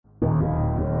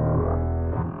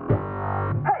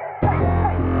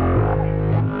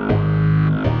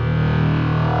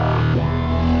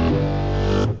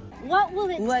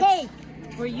it take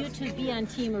for you to be on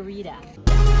Team Rita?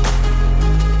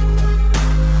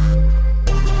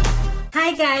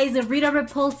 Hi guys, Rita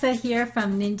Repulsa here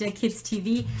from Ninja Kidz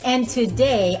TV, and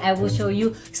today I will show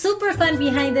you super fun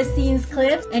behind the scenes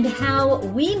clips and how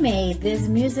we made this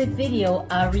music video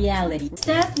a reality.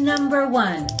 Step number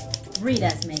 1,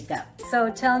 Rita's makeup. So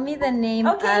tell me the name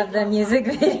of the music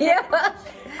video.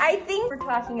 I think we're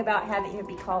talking about having it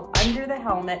be called Under the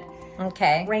Helmet.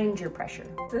 Okay. Ranger Pressure.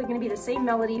 So they're going to be the same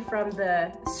melody from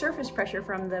the surface pressure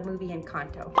from the movie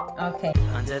Encanto. Okay.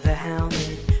 Under the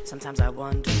helmet, sometimes I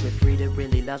wonder if Rita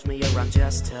really loves me or I'm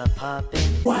just a puppet.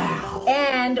 Wow.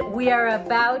 And we are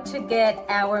about to get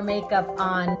our makeup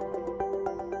on.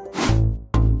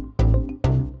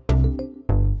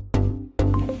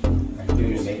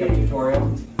 Doing a makeup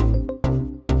tutorial.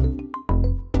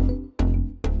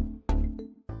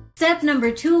 Step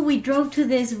number 2, we drove to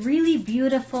this really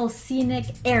beautiful scenic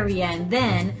area, and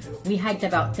then we hiked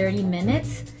about 30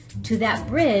 minutes to that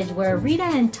bridge where Rita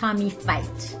and Tommy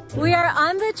fight. We are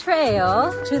on the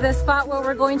trail to the spot where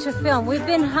we're going to film. We've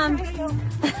been humming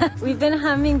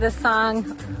the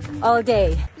song all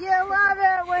day. You love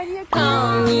it when you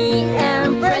call me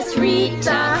Empress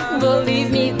Rita. Believe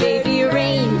me, baby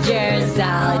Rangers,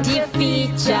 I'll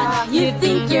defeat ya. You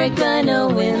think you're gonna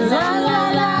win, la la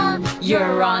la.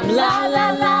 You're wrong, la la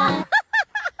la.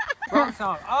 Wrong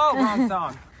song. Oh, wrong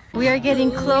song. We are getting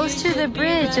close to the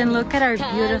bridge and look at our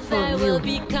beautiful view.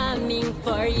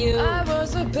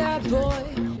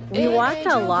 We walked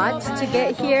a lot to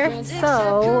get here,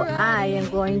 so I am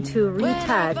going to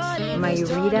retouch my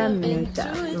Rita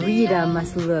makeup. Rita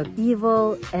must look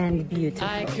evil and beautiful.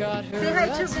 Say hi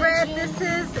to Brett. This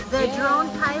is the drone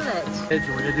pilot. We're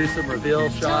going to do some reveal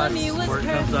shots where it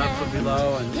comes up from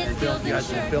below and you guys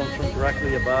can film from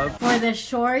directly above. For the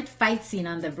short fight scene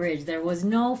on the bridge, there was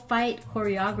no fight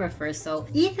choreographer, so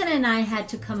Ethan and I had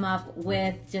to come up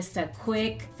with just a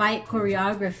quick fight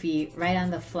choreography right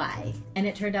on the fly. And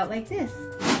it turned out like this.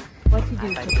 What you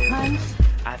do, to punch,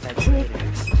 I've had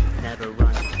traitors, never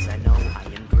run because I know I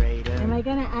am greater. Am I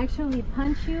gonna actually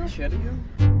punch you? Should you?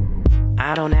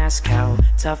 I don't ask how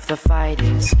tough the fight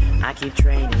is. I keep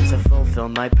training to fulfill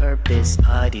my purpose.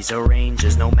 Putties or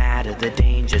rangers, no matter the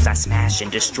dangers, I smash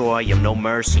and destroy them, no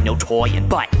mercy, no toying.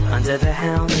 But under the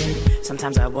helmet,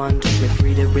 sometimes I wonder if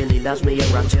Rita really loves me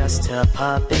or I'm just a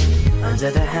puppet. Under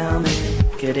the helmet,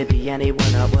 could it be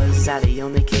anyone, or was I the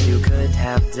only kid who could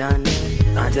have done it?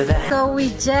 Under the So we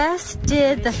just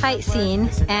did the fight scene,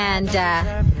 and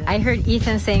I heard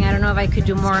Ethan saying, I don't know if I could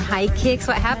do more high kicks.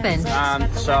 What happened?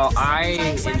 So I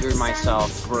injured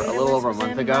myself for a little over a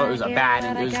month ago. It was it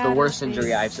was the worst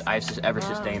injury I've ever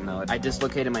sustained though. I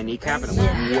dislocated my kneecap and it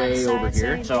went way over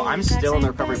here. So I'm still in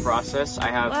the recovery process. I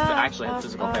actually have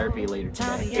physical therapy later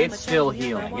today. It's still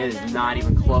healing. It is not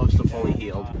even close to fully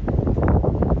healed.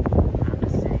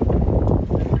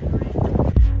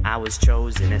 I was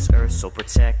chosen as Earth's sole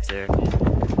protector.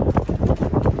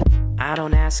 I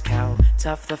don't ask how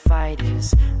tough the fight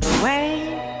is.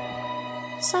 Wait,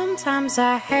 sometimes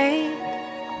I hate.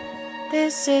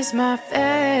 This is my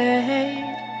fate,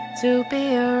 to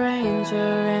be a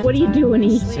ranger. What are you doing,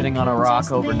 Ethan? Sitting on a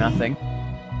rock over nothing.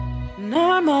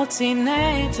 Normal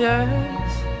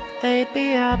teenagers, they'd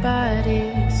be our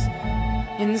buddies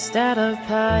instead of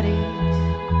putties.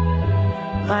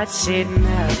 But she'd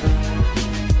never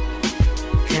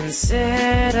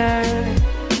consider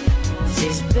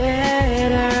she's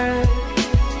bitter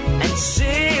and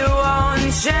she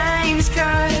won't change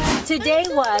 'cause Today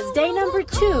was day number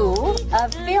 2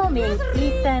 of filming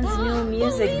Ethan's new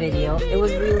music video. It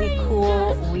was really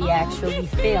cool. We actually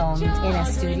filmed in a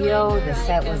studio. The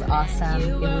set was awesome.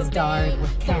 It was dark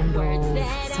with candles,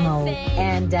 smoke,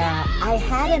 and I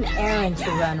had an errand to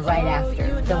run right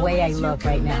after, the way I look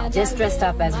right now, just dressed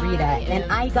up as Rita, and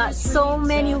I got so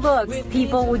many looks.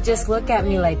 People would just look at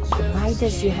me like, why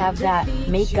does she have that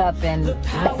makeup and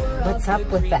what's up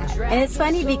with that? And it's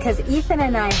funny because Ethan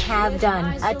and I have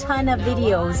done a ton of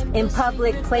videos in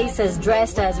public places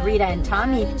dressed as Rita and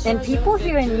Tommy, and people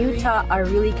here in Utah are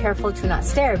really careful to not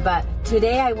stare. But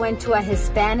today I went to a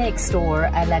Hispanic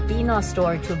store, a Latino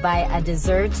store, to buy a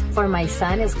dessert for my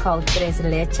son. It's called Tres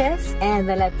Leches, and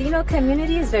the Latino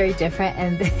community is very different,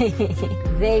 and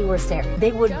they were staring.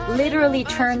 They would literally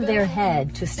turn their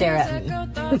head to stare at me.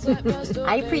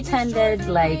 I pretended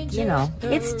like, you know,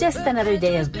 it's just another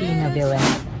day of being a villain.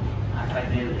 I fight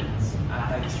villains, I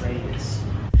fight traitors.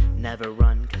 Never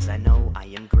run, cause I know I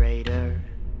am greater.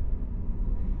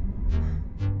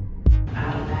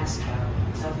 I don't ask how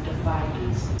tough the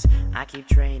fight. I keep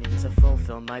training to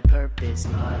fulfill my purpose.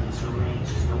 Bodies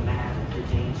arranges, no matter the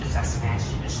dangers. I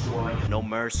smash and destroy. No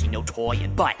mercy, no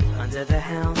toying, but under the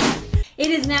helm. It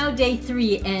is now day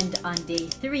 3, and on day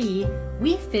 3,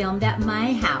 we filmed at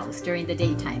my house during the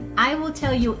daytime. I will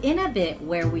tell you in a bit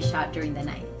where we shot during the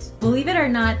night. Believe it or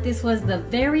not, this was the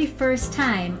very first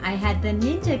time I had the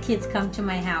Ninja Kidz come to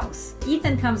my house.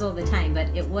 Ethan comes all the time, but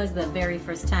it was the very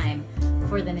first time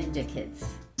for the Ninja Kidz.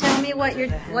 Tell me what you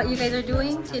guys are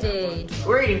doing today.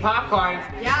 We're eating popcorn.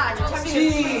 Yeah, just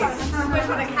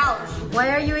on the couch. Why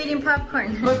are you eating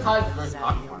popcorn? Because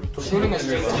popcorn. Shooting a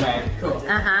stream, okay?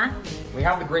 Uh-huh. We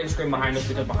have the green screen behind us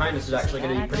because behind us is actually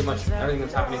going to be pretty much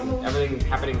everything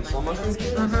happening in slow motion.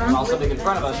 While something in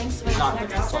front of us is not in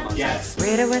slow motion. Yes.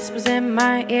 Rita whispers in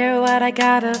my ear what I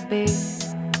gotta be.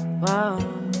 Whoa.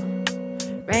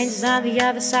 Rangers on the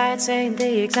other side saying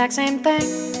the exact same thing.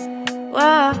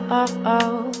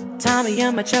 Whoa. Tell me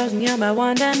you're my chosen, you're my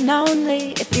one and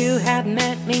only. If you hadn't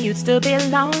met me, you'd still be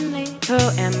lonely. Who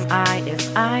am I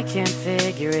if I can't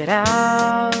figure it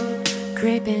out?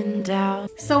 Creeping down.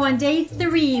 So on day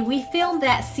 3, we filmed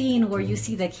that scene where you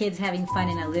see the kids having fun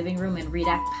in a living room and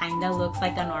Rita kinda looks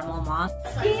like a normal mom.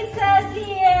 Pizza's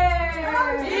here!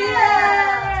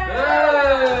 Yeah!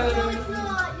 No, it's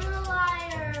not. You're a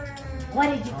liar. What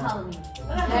did you call me?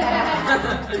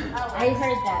 I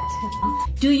heard that.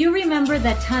 Do you remember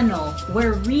the tunnel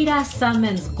where Rita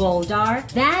summons Goldar?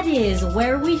 That is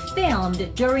where we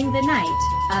filmed during the night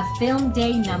of film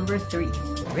day number 3.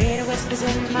 Rita whispers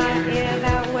in my ear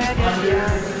that we're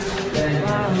good.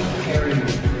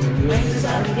 Rangers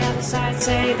on the other side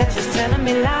say that she's telling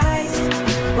me lies.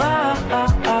 Whoa.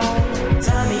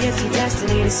 Tell me it's your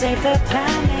destiny to save the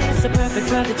planet. So perfect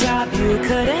for the job, you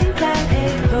couldn't plan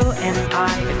it. Who am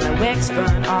I if my wicks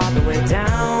burn all the way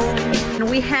down?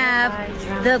 We have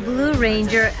the Blue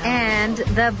Ranger and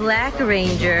the Black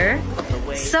Ranger.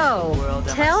 So,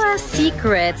 tell us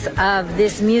secrets of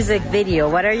this music video.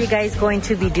 What are you guys going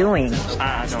to be doing? We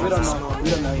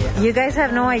don't know yet. You guys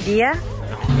have no idea?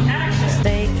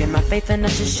 Mistaken, my faith in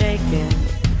us is shaking.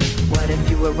 What if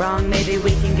you were wrong? Maybe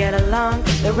we can get along.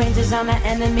 The Rangers on the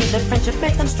enemy, the friendship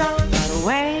makes them strong. By the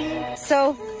way.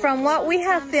 So, from what we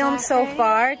have filmed so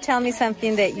far, tell me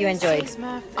something that you enjoyed.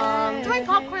 Throwing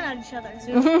popcorn at each other.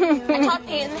 I taught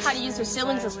Payton how to use her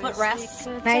ceilings as footrests.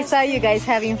 I saw you guys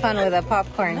having fun with the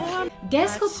popcorn.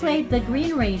 Guess who played the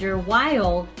Green Ranger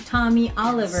while Tommy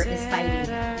Oliver is fighting?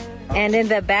 And in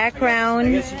the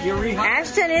background,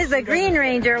 Ashton is the Green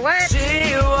Ranger. What?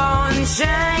 She won't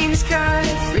change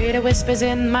 'cause Rita whispers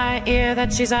in my ear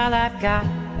that she's all I've got.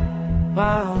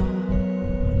 Whoa.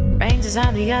 Rangers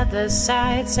on the other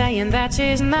side saying that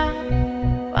she's not.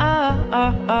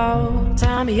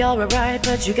 Tell me you're right,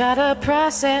 but you gotta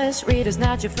process. Rita's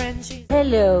not your friend.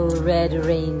 Hello, Red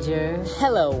Ranger.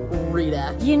 Hello,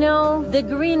 Rita. You know, the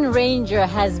Green Ranger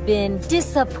has been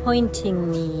disappointing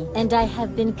me, and I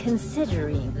have been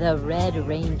considering the Red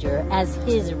Ranger as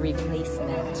his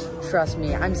replacement. Trust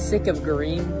me, I'm sick of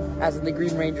green, as in the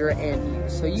Green Ranger and you,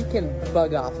 so you can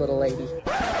bug off, little lady.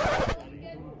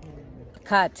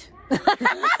 Cut.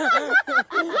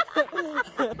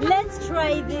 Let's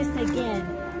try this again.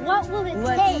 What will it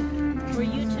take for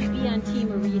you to be on Team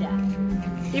Rita?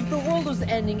 If the world was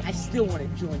ending, I still want to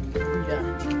join you, Rita.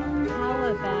 How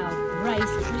about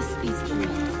Rice Krispies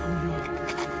treats?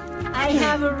 I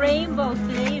have a rainbow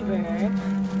flavor.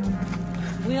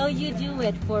 Will you do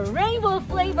it for rainbow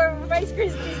flavor Rice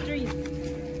Krispies treats?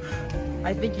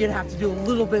 I think you'd have to do a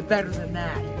little bit better than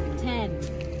that. 10.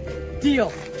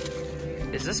 Deal.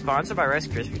 Is this sponsored by Rice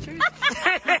Krispies Treats?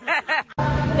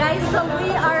 Guys, so we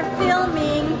are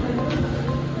filming.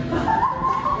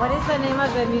 What is the name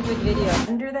of the music video?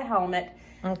 Under the helmet,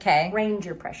 Okay.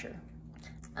 Ranger pressure.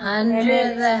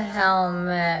 Under the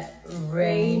helmet,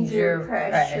 Ranger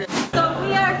pressure. So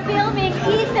we are filming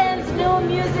Ethan's new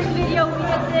music video. We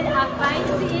just did a fight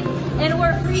scene and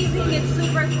we're freezing. It's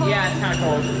super cold. Yeah, it's kind of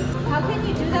cold. How can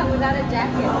you do that without a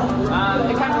jacket?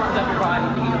 It kind of warms up your body.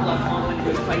 You can love fun when you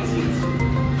do fight scenes.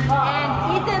 And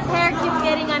Ethan's hair keeps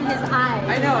getting on his eyes.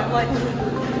 I know, I'm like...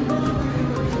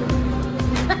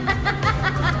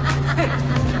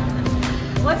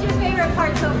 What's your favorite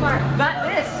part so far? Not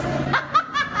this!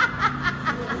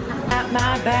 At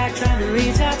my back trying to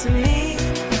reach out to me.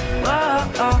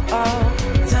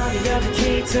 Tell me you're the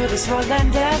key to this whole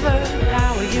endeavor.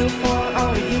 How are you for or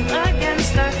are you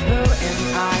against us? Who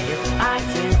am I if I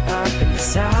can't up and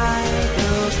decide who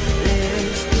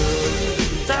lives,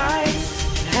 who dies?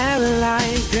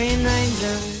 Paralyzed Green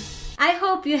Ranger. I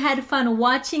hope you had fun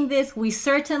watching this. We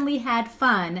certainly had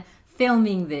fun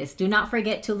filming this. Do not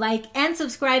forget to like and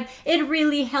subscribe. It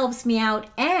really helps me out.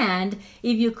 And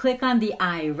if you click on the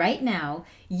eye right now,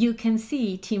 you can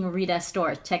see Team Rita's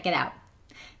store. Check it out.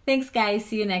 Thanks guys,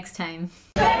 see you next time.